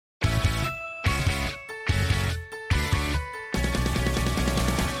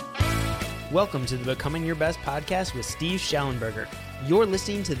Welcome to the Becoming Your Best podcast with Steve Schallenberger. You're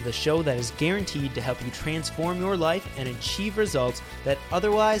listening to the show that is guaranteed to help you transform your life and achieve results that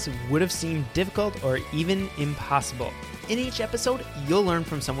otherwise would have seemed difficult or even impossible. In each episode, you'll learn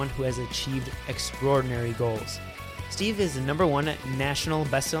from someone who has achieved extraordinary goals. Steve is the #1 national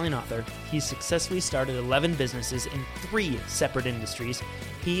best-selling author. He's successfully started 11 businesses in 3 separate industries.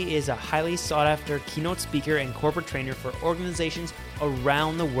 He is a highly sought-after keynote speaker and corporate trainer for organizations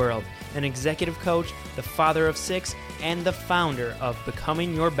around the world, an executive coach, the father of 6, and the founder of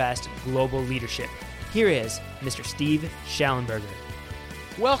Becoming Your Best Global Leadership. Here is Mr. Steve Schallenberger.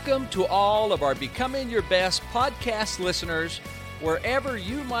 Welcome to all of our Becoming Your Best podcast listeners, wherever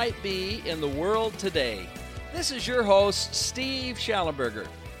you might be in the world today. This is your host, Steve Schallenberger,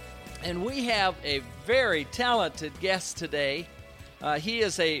 and we have a very talented guest today. He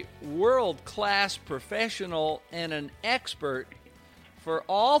is a world-class professional and an expert for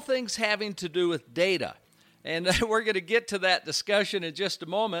all things having to do with data. And we're going to get to that discussion in just a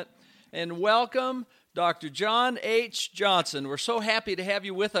moment. And welcome, Dr. John H. Johnson. We're so happy to have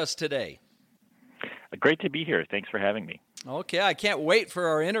you with us today. Great to be here. Thanks for having me. Okay, I can't wait for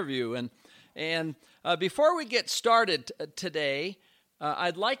our interview. And before we get started today,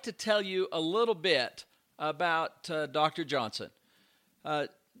 I'd like to tell you a little bit about Dr. Johnson.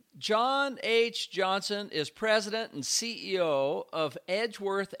 John H. Johnson is president and CEO of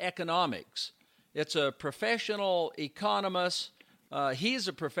Edgeworth Economics. It's a professional economist. He's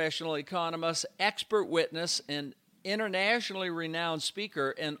a professional economist, expert witness, and internationally renowned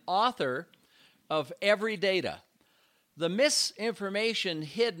speaker and author of Every Data: The Misinformation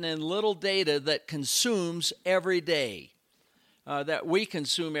Hidden in Little Data That Consumes Every Day, that we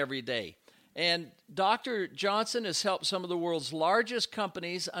consume every day. And Dr. Johnson has helped some of the world's largest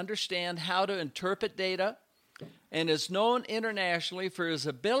companies understand how to interpret data and is known internationally for his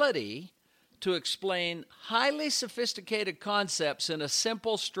ability to explain highly sophisticated concepts in a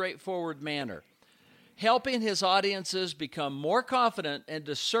simple, straightforward manner, helping his audiences become more confident and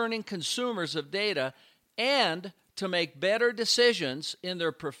discerning consumers of data and to make better decisions in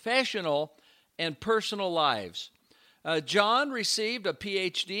their professional and personal lives. John received a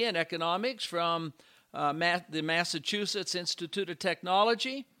PhD in economics from the Massachusetts Institute of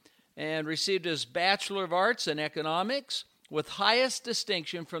Technology and received his Bachelor of Arts in Economics with highest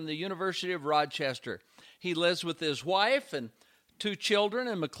distinction from the University of Rochester. He lives with his wife and 2 children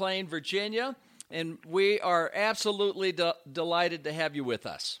in McLean, Virginia, and we are absolutely delighted to have you with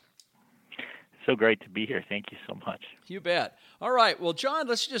us. So great to be here. Thank you so much. You bet. All right. Well, John,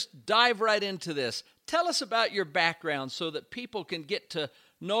 let's just dive right into this. Tell us about your background so that people can get to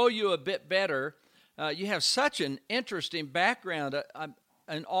know you a bit better. You have such an interesting background.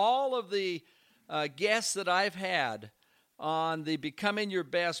 And all of the guests that I've had on the Becoming Your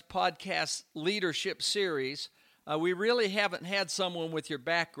Best podcast leadership series, we really haven't had someone with your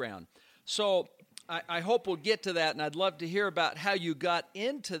background. So I hope we'll get to that, and I'd love to hear about how you got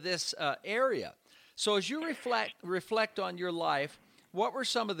into this area. So as you reflect on your life, what were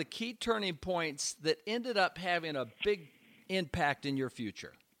some of the key turning points that ended up having a big impact in your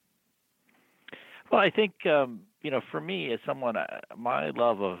future? Well, I think, for me as someone, my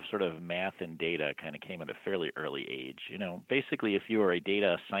love of sort of math and data kind of came at a fairly early age. Basically, if you are a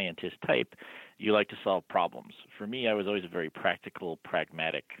data scientist type, you like to solve problems. For me, I was always a very practical,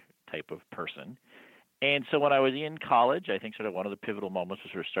 pragmatic type of person. And so when I was in college, I think sort of one of the pivotal moments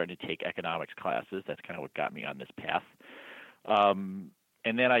was sort of starting to take economics classes. That's kind of what got me on this path. And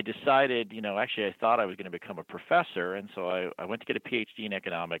then I decided, actually I thought I was going to become a professor. And so I went to get a PhD in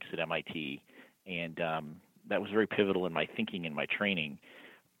economics at MIT. And that was very pivotal in my thinking and my training,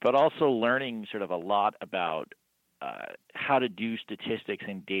 but also learning sort of a lot about how to do statistics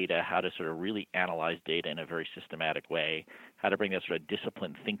and data, how to sort of really analyze data in a very systematic way, how to bring that sort of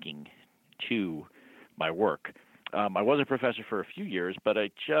disciplined thinking to my work. I was a professor for a few years, but I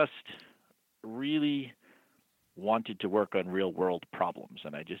just really wanted to work on real-world problems,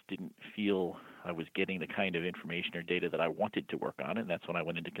 and I just didn't feel I was getting the kind of information or data that I wanted to work on, and that's when I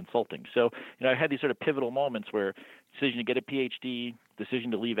went into consulting. So, I had these sort of pivotal moments where decision to get a PhD,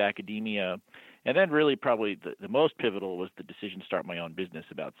 decision to leave academia, and then really probably the most pivotal was the decision to start my own business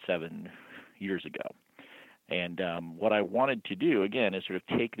about 7 years ago. And what I wanted to do, again, is sort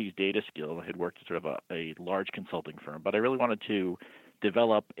of take these data skills. I had worked at sort of a large consulting firm, but I really wanted to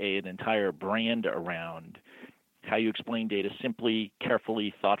develop an entire brand around how you explain data simply,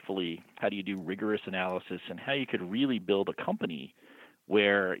 carefully, thoughtfully, how do you do rigorous analysis, and how you could really build a company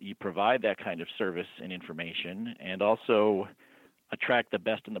where you provide that kind of service and information and also attract the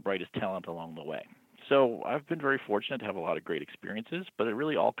best and the brightest talent along the way. so I've been very fortunate to have a lot of great experiences, but it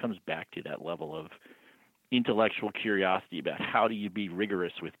really all comes back to that level of intellectual curiosity about how do you be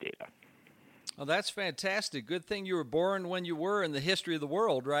rigorous with data. Well, that's fantastic. Good thing you were born when you were in the history of the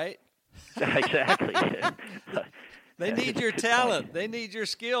world, right? Exactly. They need your talent. They need your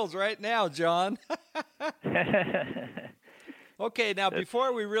skills right now, John. Okay, now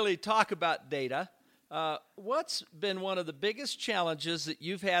before we really talk about data, what's been one of the biggest challenges that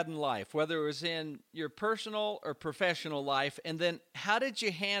you've had in life, whether it was in your personal or professional life, and then how did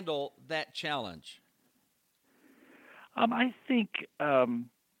you handle that challenge? I think,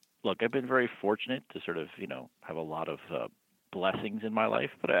 look, I've been very fortunate to sort of, have a lot of blessings in my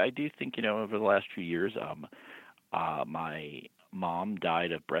life, but I do think, over the last few years, my mom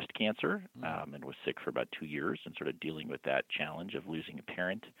died of breast cancer and was sick for about 2 years, and sort of dealing with that challenge of losing a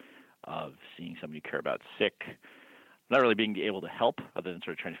parent, of seeing somebody you care about sick, not really being able to help other than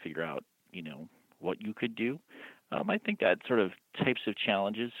sort of trying to figure out, what you could do. I think that sort of types of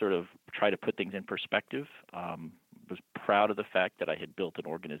challenges sort of try to put things in perspective. Was proud of the fact that I had built an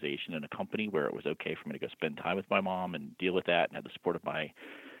organization and a company where it was okay for me to go spend time with my mom and deal with that, and had the support of my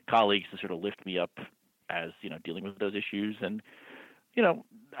colleagues to sort of lift me up as, dealing with those issues. And,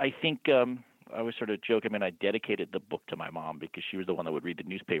 I think I always sort of joke, I dedicated the book to my mom because she was the one that would read the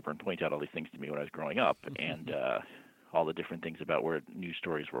newspaper and point out all these things to me when I was growing up, and all the different things about where news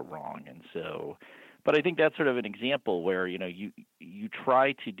stories were wrong. And so, but I think that's sort of an example where, you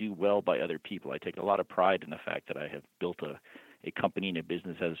try to do well by other people. I take a lot of pride in the fact that I have built a company and a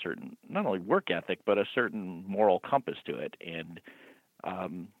business that has a certain, not only work ethic, but a certain moral compass to it. And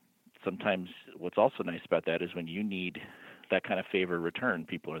sometimes what's also nice about that is when you need that kind of favor return,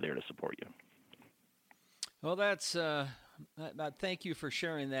 people are there to support you. Well, that's thank you for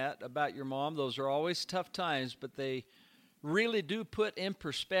sharing that about your mom. Those are always tough times, but they really do put in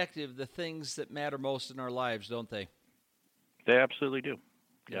perspective the things that matter most in our lives, don't they? They absolutely do.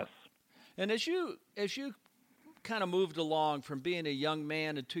 Yes. And as you kind of moved along from being a young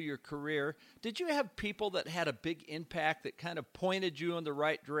man into your career, did you have people that had a big impact that kind of pointed you in the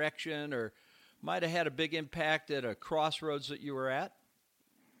right direction, or might have had a big impact at a crossroads that you were at?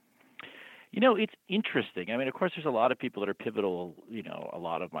 It's interesting. Of course, there's a lot of people that are pivotal, a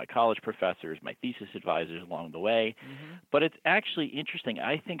lot of my college professors, my thesis advisors along the way. Mm-hmm. But it's actually interesting.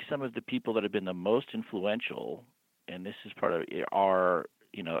 I think some of the people that have been the most influential, and this is part of it, are,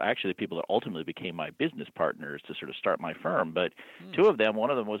 actually the people that ultimately became my business partners to sort of start my firm. But two of them, one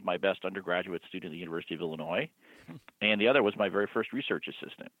of them was my best undergraduate student at the University of Illinois, and the other was my very first research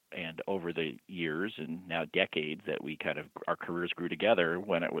assistant. And over the years and now decades that our careers grew together,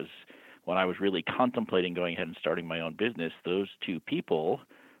 when I was really contemplating going ahead and starting my own business, those two people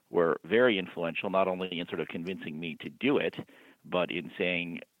were very influential, not only in sort of convincing me to do it, but in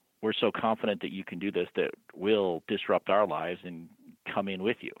saying, we're so confident that you can do this that we'll disrupt our lives and come in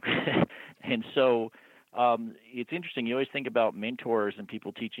with you. And so it's interesting. You always think about mentors and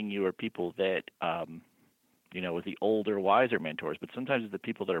people teaching you are people that, with the older, wiser mentors, but sometimes it's the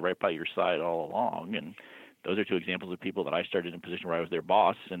people that are right by your side all along. And those are two examples of people that I started in a position where I was their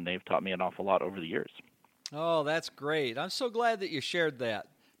boss, and they've taught me an awful lot over the years. Oh, that's great. I'm so glad that you shared that,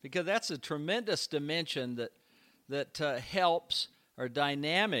 because that's a tremendous dimension that helps, or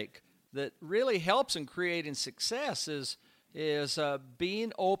dynamic that really helps in creating success is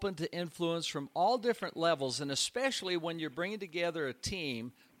being open to influence from all different levels, and especially when you're bringing together a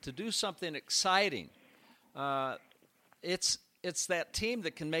team to do something exciting. It's that team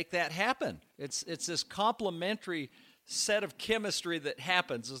that can make that happen. It's this complementary set of chemistry that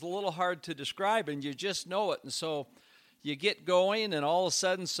happens. It's a little hard to describe, and you just know it. And so you get going, and all of a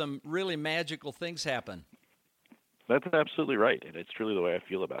sudden some really magical things happen. That's absolutely right, and it's truly the way I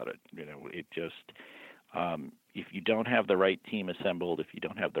feel about it. It just if you don't have the right team assembled, if you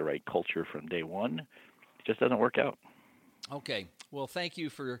don't have the right culture from day one, it just doesn't work out. Okay. Well, thank you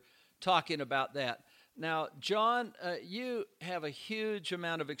for talking about that. Now, John, you have a huge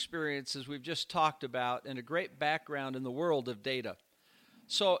amount of experience, as we've just talked about, and a great background in the world of data.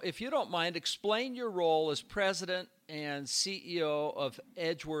 So if you don't mind, explain your role as president and CEO of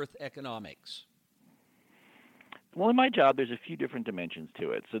Edgeworth Economics. Well, in my job, there's a few different dimensions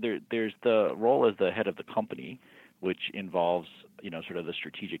to it. So there's the role as the head of the company, which involves, sort of the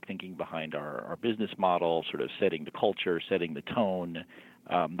strategic thinking behind our business model, sort of setting the culture, setting the tone,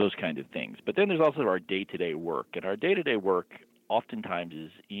 those kinds of things. But then there's also our day-to-day work. And our day-to-day work oftentimes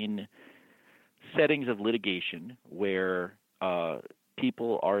is in settings of litigation where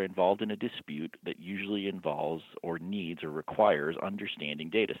people are involved in a dispute that usually involves or needs or requires understanding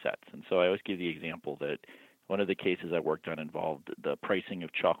data sets. And so I always give the example that one of the cases I worked on involved the pricing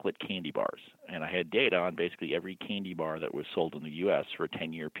of chocolate candy bars. And I had data on basically every candy bar that was sold in the U.S. for a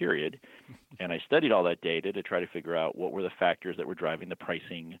 10-year period. And I studied all that data to try to figure out what were the factors that were driving the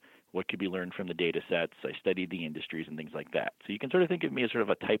pricing, what could be learned from the data sets. I studied the industries and things like that. So you can sort of think of me as sort of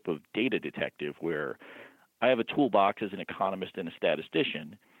a type of data detective where I have a toolbox as an economist and a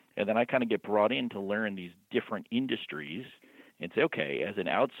statistician, and then I kind of get brought in to learn these different industries and say, okay, as an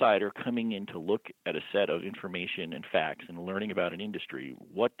outsider coming in to look at a set of information and facts and learning about an industry,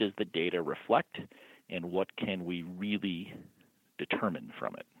 what does the data reflect and what can we really determine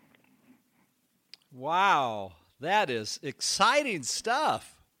from it? Wow, that is exciting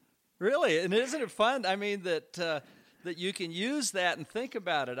stuff. Really, and isn't it fun? I mean, that you can use that and think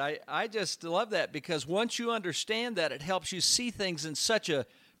about it. I just love that because once you understand that, it helps you see things in such a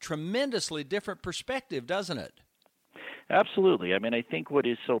tremendously different perspective, doesn't it? Absolutely. I mean, I think what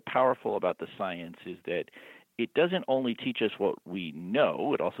is so powerful about the science is that it doesn't only teach us what we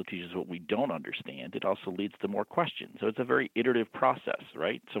know, it also teaches what we don't understand. It also leads to more questions. So it's a very iterative process,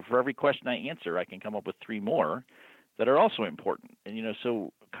 right? So for every question I answer, I can come up with 3 more that are also important. And,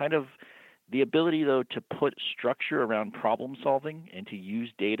 so kind of the ability, though, to put structure around problem solving and to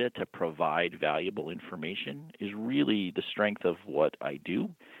use data to provide valuable information is really the strength of what I do.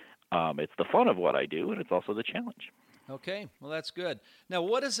 It's the fun of what I do, and it's also the challenge. Okay, well, that's good. Now,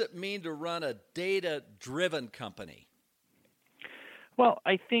 what does it mean to run a data-driven company? Well,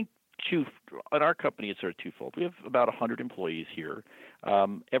 I think at our company, it's sort of twofold. We have about 100 employees here.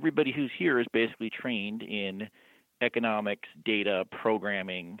 Everybody who's here is basically trained in economics, data,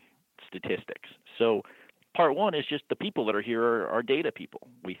 programming, statistics. So part one is just the people that are here are data people.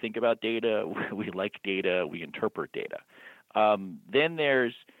 We think about data, we like data, we interpret data. Then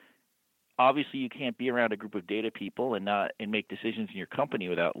there's obviously you can't be around a group of data people and make decisions in your company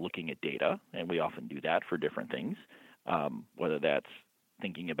without looking at data, and we often do that for different things, whether that's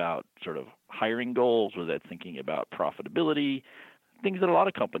thinking about sort of hiring goals, whether that's thinking about profitability, things that a lot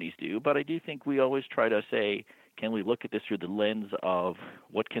of companies do. But I do think we always try to say, can we look at this through the lens of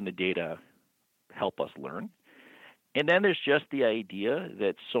what can the data help us learn? And then there's just the idea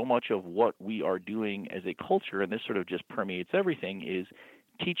that so much of what we are doing as a culture, and this sort of just permeates everything, is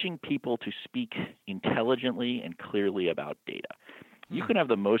teaching people to speak intelligently and clearly about data. You can have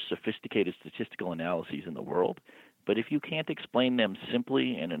the most sophisticated statistical analyses in the world, but if you can't explain them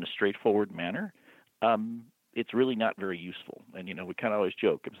simply and in a straightforward manner, it's really not very useful. And, we kind of always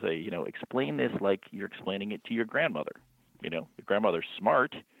joke and say, explain this like you're explaining it to your grandmother. Your grandmother's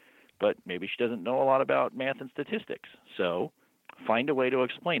smart, but maybe she doesn't know a lot about math and statistics. So find a way to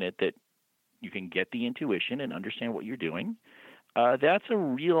explain it that you can get the intuition and understand what you're doing. That's a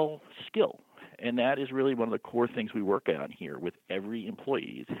real skill, and that is really one of the core things we work on here with every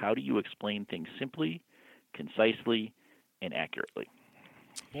employee is how do you explain things simply, concisely, and accurately.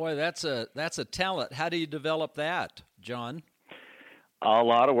 Boy, that's a talent. How do you develop that, John? A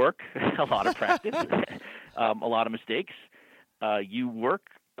lot of work, a lot of practice, a lot of mistakes. You work,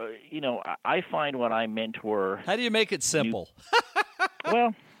 I find when I mentor... How do you make it simple?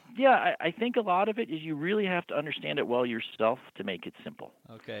 Well, yeah, I think a lot of it is you really have to understand it well yourself to make it simple.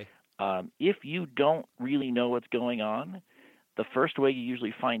 Okay. If you don't really know what's going on, the first way you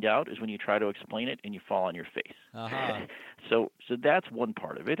usually find out is when you try to explain it and you fall on your face. Uh-huh. So that's one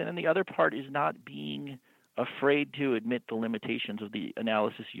part of it. And then the other part is not being afraid to admit the limitations of the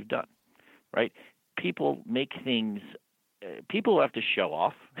analysis you've done, right? People make things people who have to show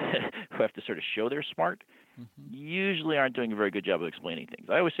off, who have to sort of show they're smart, usually aren't doing a very good job of explaining things.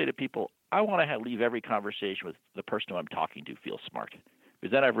 I always say to people, I want to leave every conversation with the person who I'm talking to feel smart,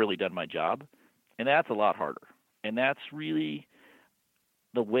 because then I've really done my job, and that's a lot harder. And that's really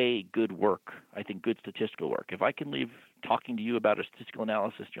the way good work, I think good statistical work. If I can leave talking to you about a statistical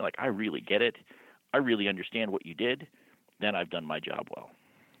analysis, you're like, I really get it, I really understand what you did, then I've done my job well.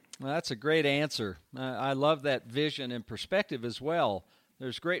 Well, that's a great answer. I love that vision and perspective as well.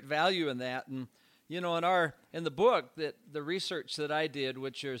 There's great value in that. And, in the book, that the research that I did,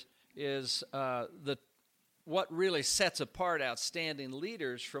 which is what really sets apart outstanding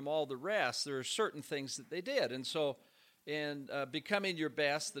leaders from all the rest, there are certain things that they did. And so in Becoming Your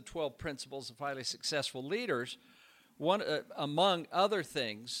Best, the 12 Principles of Highly Successful Leaders, one among other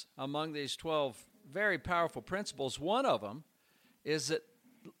things, among these 12 very powerful principles, one of them is that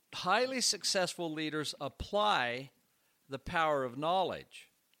highly successful leaders apply the power of knowledge.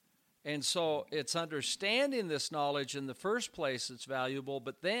 And so it's understanding this knowledge in the first place that's valuable,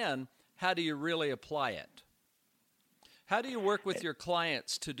 but then how do you really apply it? How do you work with your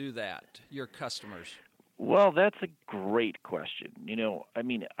clients to do that, your customers? Well, that's a great question. I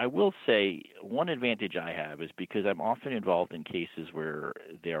mean, I will say one advantage I have is because I'm often involved in cases where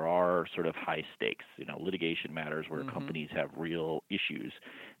there are sort of high stakes, litigation matters where companies have real issues.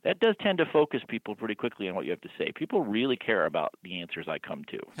 That does tend to focus people pretty quickly on what you have to say. People really care about the answers I come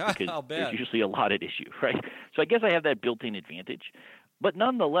to because I'll bet. there's usually a lot at issue, right? So I guess I have that built-in advantage. But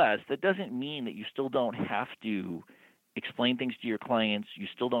nonetheless, that doesn't mean that you still don't have to explain things to your clients. You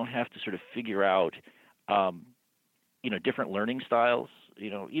still don't have to sort of figure out different learning styles.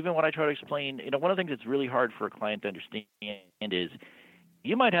 Even when I try to explain, one of the things that's really hard for a client to understand is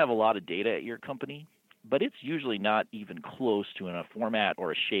you might have a lot of data at your company, but it's usually not even close to in a format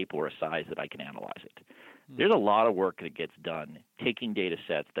or a shape or a size that I can analyze it. There's a lot of work that gets done taking data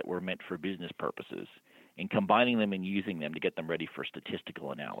sets that were meant for business purposes and combining them and using them to get them ready for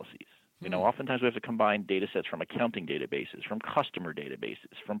statistical analyses. Oftentimes we have to combine data sets from accounting databases, from customer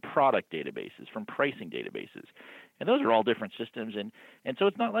databases, from product databases, from pricing databases. And those are all different systems. And so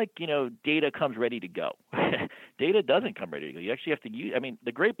it's not like, data comes ready to go. Data doesn't come ready to go. You actually have to use,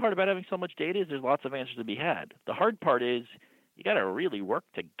 the great part about having so much data is there's lots of answers to be had. The hard part is you got to really work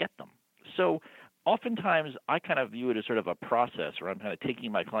to get them. So oftentimes I kind of view it as sort of a process where I'm kind of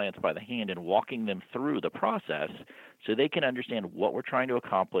taking my clients by the hand and walking them through the process so they can understand what we're trying to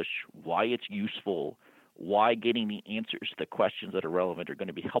accomplish, why it's useful, why getting the answers to the questions that are relevant are going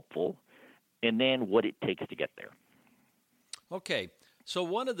to be helpful, and then what it takes to get there. Okay, so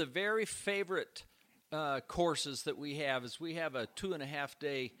one of the very favorite courses that we have is we have a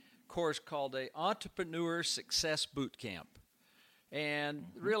 2.5-day course called a Entrepreneur Success Bootcamp. And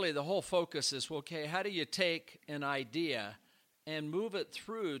really the whole focus is, okay, how do you take an idea and move it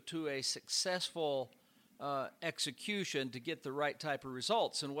through to a successful execution to get the right type of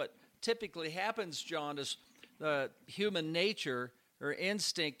results? And what typically happens, John, is human nature or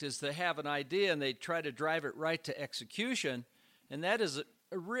instinct is to have an idea and they try to drive it right to execution. And that is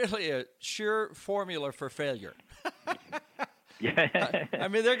really a sure formula for failure. Yeah.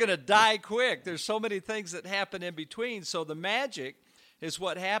 They're going to die quick. There's so many things that happen in between. So the magic is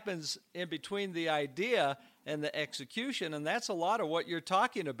what happens in between the idea and the execution, and that's a lot of what you're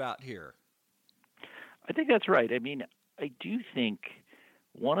talking about here. I think that's right. I do think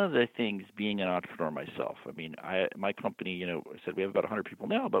one of the things being an entrepreneur myself, my company, I said we have about 100 people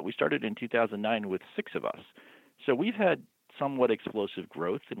now, but we started in 2009 with 6 of us. So we've had somewhat explosive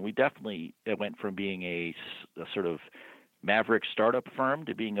growth, and we definitely went from being a sort of maverick startup firm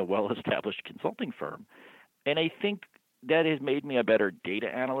to being a well-established consulting firm. And I think that has made me a better data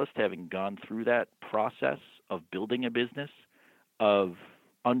analyst, having gone through that process of building a business, of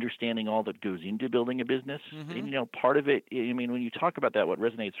understanding all that goes into building a business. And, part of it, when you talk about that, what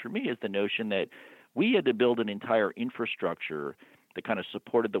resonates for me is the notion that we had to build an entire infrastructure that kind of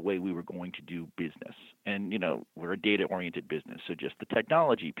supported the way we were going to do business. And, we're a data-oriented business, so just the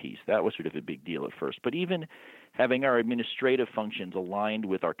technology piece, that was sort of a big deal at first. But even having our administrative functions aligned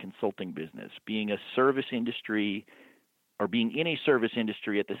with our consulting business, being a service industry or being in a service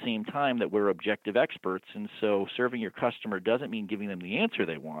industry at the same time that we're objective experts. And so serving your customer doesn't mean giving them the answer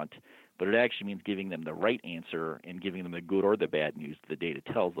they want, but it actually means giving them the right answer and giving them the good or the bad news the data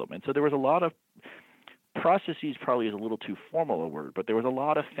tells them. And so there was a lot of processes, probably is a little too formal a word, but there was a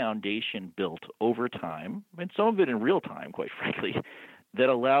lot of foundation built over time, and some of it in real time, quite frankly, that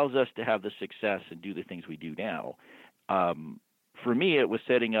allows us to have the success and do the things we do now. For me, it was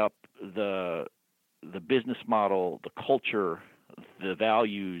setting up the business model, the culture, the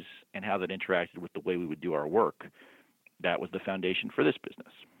values, and how that interacted with the way we would do our work. That was the foundation for this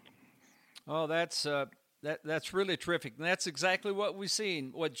business. Oh, that's really terrific. And that's exactly what we've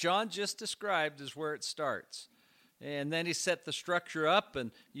seen. What John just described is where it starts. And then he set the structure up,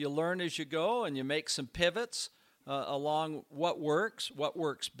 and you learn as you go, and you make some pivots along what works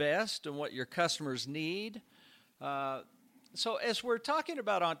best, and what your customers need. So as we're talking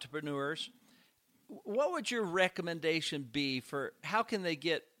about entrepreneurs, what would your recommendation be for how can they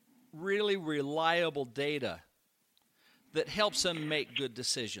get really reliable data that helps them make good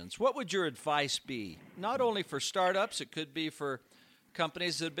decisions? What would your advice be? Not only for startups, it could be for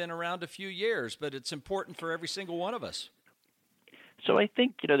companies that have been around a few years, but it's important for every single one of us. So I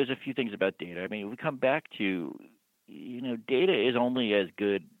think, there's a few things about data. We come back to, data is only as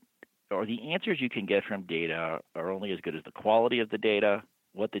good, or the answers you can get from data are only as good as the quality of the data,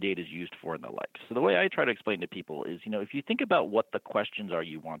 what the data is used for, and the like. So the way I try to explain to people is, if you think about what the questions are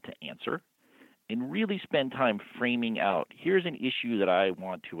you want to answer and really spend time framing out, here's an issue that I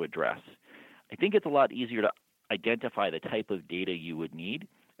want to address, I think it's a lot easier to identify the type of data you would need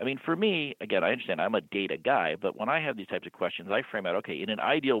I mean, for me, again, I understand I'm a data guy, but when I have these types of questions, I frame out, okay, in an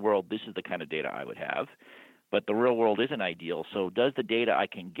ideal world, this is the kind of data I would have. But the real world isn't ideal. So does the data I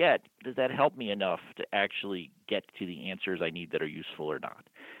can get, does that help me enough to actually get to the answers I need that are useful or not?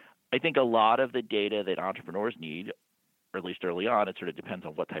 I think a lot of the data that entrepreneurs need, or at least early on, it sort of depends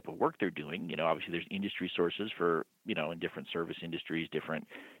on what type of work they're doing. Obviously there's industry sources for, in different service industries, different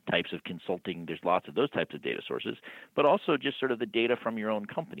types of consulting. There's lots of those types of data sources, but also just sort of the data from your own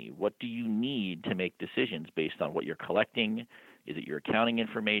company. What do you need to make decisions based on what you're collecting? Is it your accounting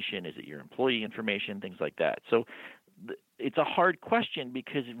information? Is it your employee information? Things like that. So it's a hard question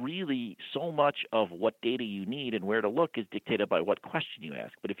because really so much of what data you need and where to look is dictated by what question you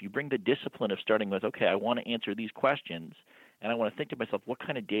ask. But if you bring the discipline of starting with, okay, I want to answer these questions and I want to think to myself, what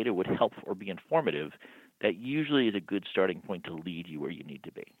kind of data would help or be informative, that usually is a good starting point to lead you where you need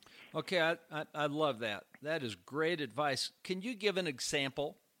to be. Okay, I love that. That is great advice. Can you give an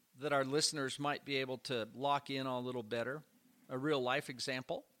example that our listeners might be able to lock in on a little better? A real life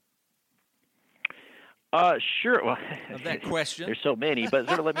example? Sure. Well, of that question. There's so many, but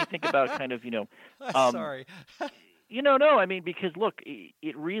sort of let me think about kind of, Sorry. No, I mean, because look,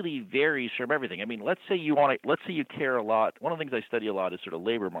 it really varies from everything. I mean, let's say you care a lot. One of the things I study a lot is sort of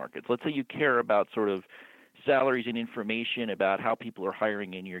labor markets. Let's say you care about sort of salaries and information about how people are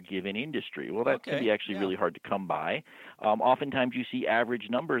hiring in your given industry. Well, that can be actually really hard to come by. Oftentimes you see average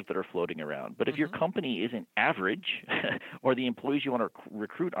numbers that are floating around. But if your company isn't average or the employees you want to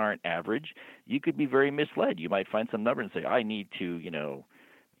recruit aren't average, you could be very misled. You might find some number and say, I need to,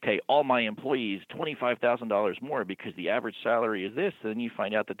 pay all my employees $25,000 more because the average salary is this. And then you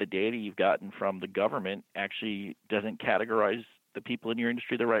find out that the data you've gotten from the government actually doesn't categorize the people in your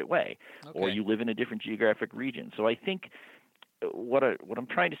industry the right way, or you live in a different geographic region. So I think what I'm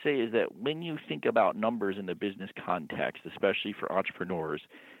trying to say is that when you think about numbers in the business context, especially for entrepreneurs,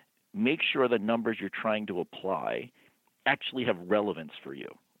 make sure the numbers you're trying to apply actually have relevance for you,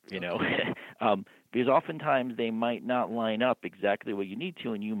 because oftentimes they might not line up exactly what you need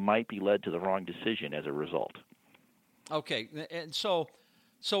to, and you might be led to the wrong decision as a result. Okay, and so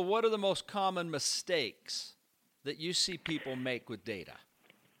what are the most common mistakes that you see people make with data?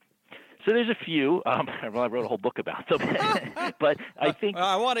 So there's a few. I wrote a whole book about them. But I think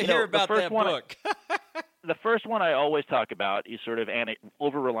I want to hear about that book. The first one I always talk about is sort of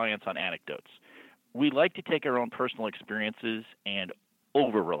over-reliance on anecdotes. We like to take our own personal experiences and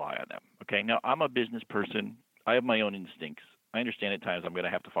over-rely on them. Okay, now I'm a business person. I have my own instincts. I understand at times I'm going to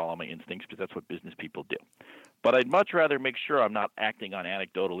have to follow my instincts because that's what business people do. But I'd much rather make sure I'm not acting on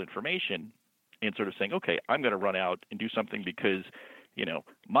anecdotal information and sort of saying, okay, I'm going to run out and do something because,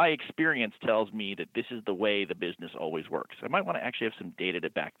 my experience tells me that this is the way the business always works. I might want to actually have some data to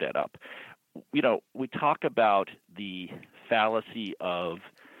back that up. We talk about the fallacy of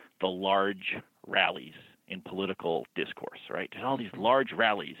the large rallies in political discourse, right? There's all these large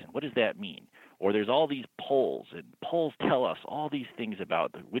rallies, and what does that mean? Or there's all these polls, and polls tell us all these things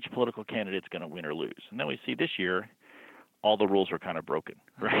about which political candidate's going to win or lose. And then we see this year, all the rules were kind of broken,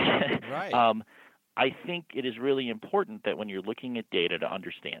 right? Right. I think it is really important that when you're looking at data to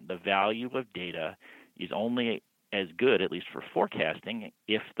understand the value of data is only as good, at least for forecasting,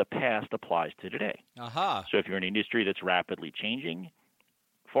 if the past applies to today. So if you're in an industry that's rapidly changing,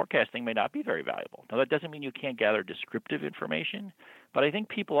 forecasting may not be very valuable. Now, that doesn't mean you can't gather descriptive information, but I think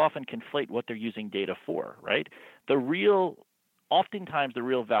people often conflate what they're using data for, right? Oftentimes the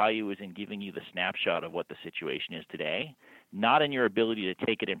real value is in giving you the snapshot of what the situation is today, not in your ability to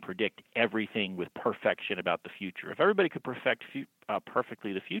take it and predict everything with perfection about the future. If everybody could perfect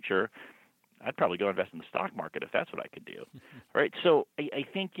perfectly the future, I'd probably go invest in the stock market if that's what I could do. Right? So I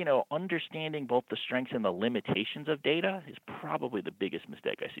think, understanding both the strengths and the limitations of data is probably the biggest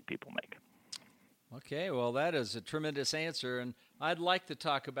mistake I see people make. Okay, well, that is a tremendous answer, and I'd like to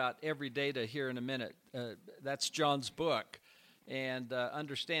talk about every data here in a minute. That's John's book, and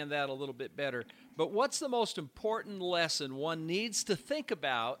understand that a little bit better. But what's the most important lesson one needs to think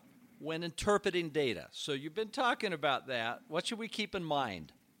about when interpreting data? So you've been talking about that. What should we keep in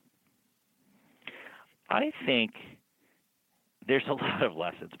mind? I think there's a lot of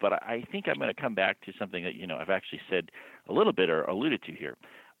lessons, but I think I'm going to come back to something that, I've actually said a little bit or alluded to here.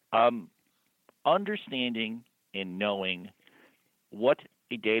 Understanding and knowing what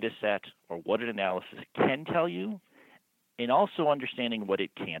a data set or what an analysis can tell you, and also understanding what it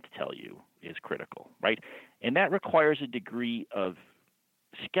can't tell you is critical, right? And that requires a degree of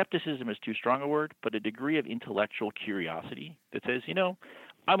skepticism is too strong a word, but a degree of intellectual curiosity that says,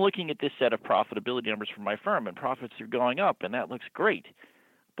 I'm looking at this set of profitability numbers from my firm, and profits are going up, and that looks great.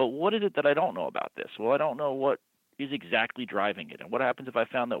 But what is it that I don't know about this? Well, I don't know what is exactly driving it? And what happens if I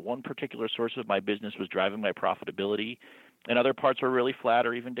found that one particular source of my business was driving my profitability and other parts were really flat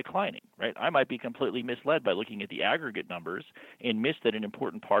or even declining, right? I might be completely misled by looking at the aggregate numbers and miss that an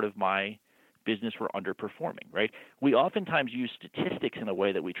important part of my business were underperforming, right? We oftentimes use statistics in a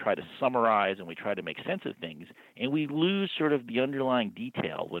way that we try to summarize and we try to make sense of things, and we lose sort of the underlying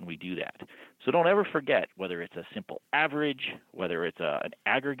detail when we do that. So don't ever forget, whether it's a simple average, whether it's an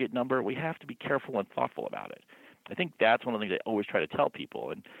aggregate number, we have to be careful and thoughtful about it. I think that's one of the things I always try to tell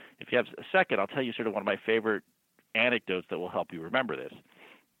people. And if you have a second, I'll tell you sort of one of my favorite anecdotes that will help you remember this.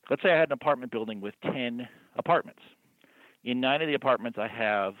 Let's say I had an apartment building with 10 apartments. In 9 of the apartments, I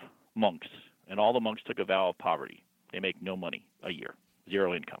have monks, and all the monks took a vow of poverty. They make no money a year,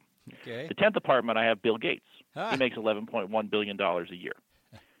 zero income. Okay. The 10th apartment, I have Bill Gates. He makes $11.1 billion a year.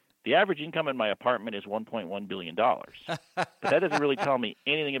 The average income in my apartment is $1.1 billion. But that doesn't really tell me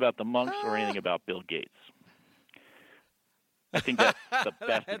anything about the monks or anything about Bill Gates. I think that's the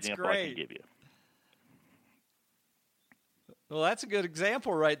best example great. I can give you. Well, that's a good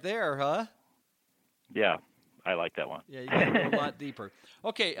example right there, huh? Yeah, I like that one. Yeah, you got to go a lot deeper.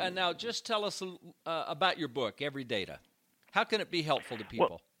 Okay, now just tell us about your book, Every Data. How can it be helpful to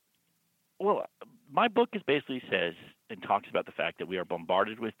people? Well, my book basically says and talks about the fact that we are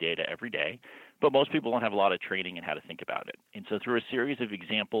bombarded with data every day, but most people don't have a lot of training in how to think about it. And so through a series of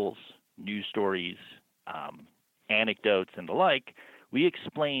examples, news stories, anecdotes, and the like, we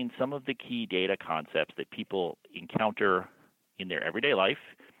explain some of the key data concepts that people encounter in their everyday life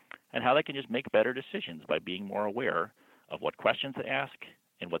and how they can just make better decisions by being more aware of what questions to ask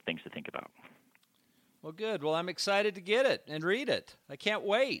and what things to think about. Well, good. Well, I'm excited to get it and read it. I can't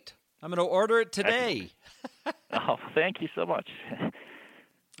wait. I'm going to order it today. Oh, thank you so much.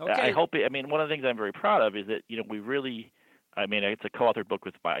 Okay. I hope. One of the things I'm very proud of is that we really. It's a co-authored book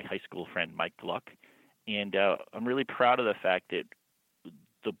with my high school friend Mike Gluck, and I'm really proud of the fact that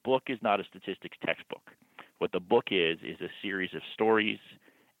the book is not a statistics textbook. What the book is a series of stories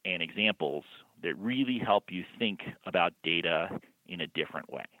and examples that really help you think about data in a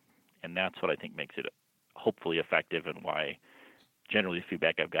different way, and that's what I think makes it hopefully effective, and why generally the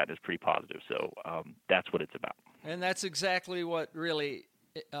feedback I've gotten is pretty positive. So that's what it's about. And that's exactly what really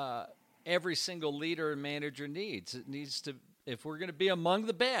every single leader and manager needs. It needs to, if we're going to be among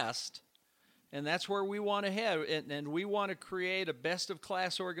the best, and that's where we want to head, and we want to create a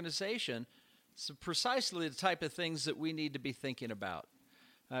best-of-class organization, it's precisely the type of things that we need to be thinking about.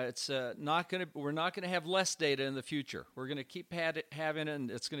 We're not going to have less data in the future. We're going to keep having it,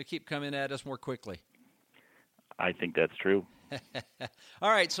 and it's going to keep coming at us more quickly. I think that's true. All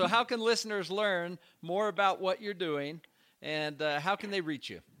right, so how can listeners learn more about what you're doing, and how can they reach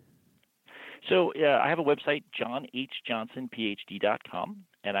you? So I have a website, johnhjohnsonphd.com,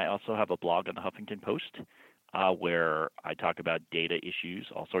 and I also have a blog on the Huffington Post where I talk about data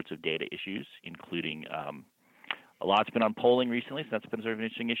issues, all sorts of data issues, including a lot's been on polling recently, so that's been sort of an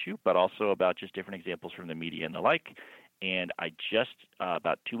interesting issue, but also about just different examples from the media and the like. And I just,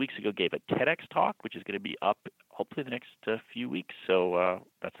 about 2 weeks ago, gave a TEDx talk, which is going to be up hopefully the next few weeks. So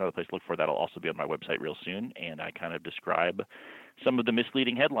that's another place to look for. That'll also be on my website real soon. And I kind of describe some of the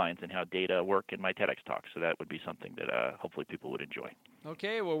misleading headlines and how data work in my TEDx talk. So that would be something that hopefully people would enjoy.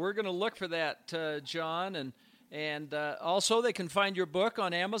 Okay, well, we're going to look for that, John. And also they can find your book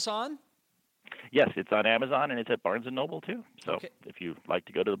on Amazon. Yes, it's on Amazon, and it's at Barnes & Noble, too. So if you like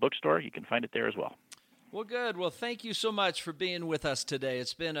to go to the bookstore, you can find it there as well. Well, good. Well, thank you so much for being with us today.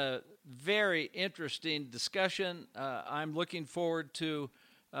 It's been a very interesting discussion. I'm looking forward to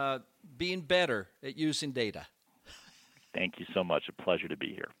being better at using data. Thank you so much. A pleasure to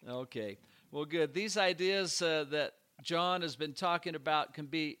be here. Okay. Well, good. These ideas that John has been talking about can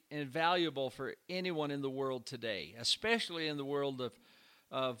be invaluable for anyone in the world today, especially in the world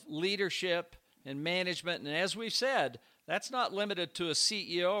of leadership and management. And as we've said, that's not limited to a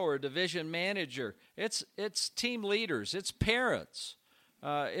CEO or a division manager. It's team leaders, it's parents,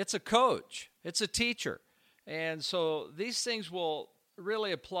 it's a coach, it's a teacher. And so these things will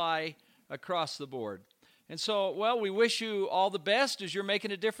really apply across the board. And so, well, we wish you all the best as you're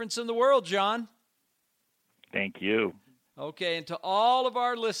making a difference in the world, John. Thank you. Okay, and to all of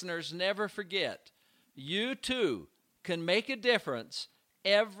our listeners, never forget, you too can make a difference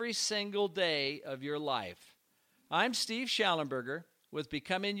every single day of your life. I'm Steve Schallenberger with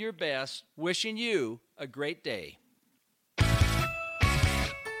Becoming Your Best, wishing you a great day.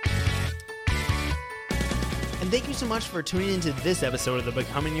 And thank you so much for tuning into this episode of the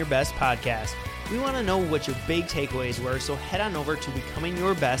Becoming Your Best podcast. We want to know what your big takeaways were, so head on over to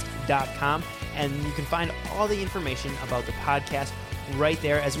becomingyourbest.com and you can find all the information about the podcast right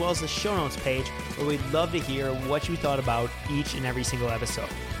there, as well as the show notes page, where we'd love to hear what you thought about each and every single episode.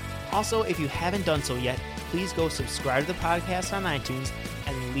 Also, if you haven't done so yet, please go subscribe to the podcast on iTunes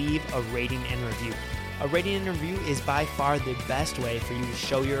and leave a rating and review. A rating and review is by far the best way for you to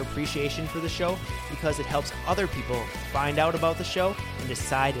show your appreciation for the show, because it helps other people find out about the show and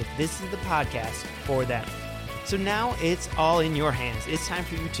decide if this is the podcast for them. So now it's all in your hands. It's time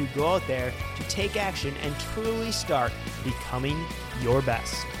for you to go out there, to take action, and truly start becoming your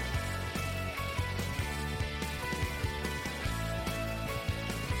best.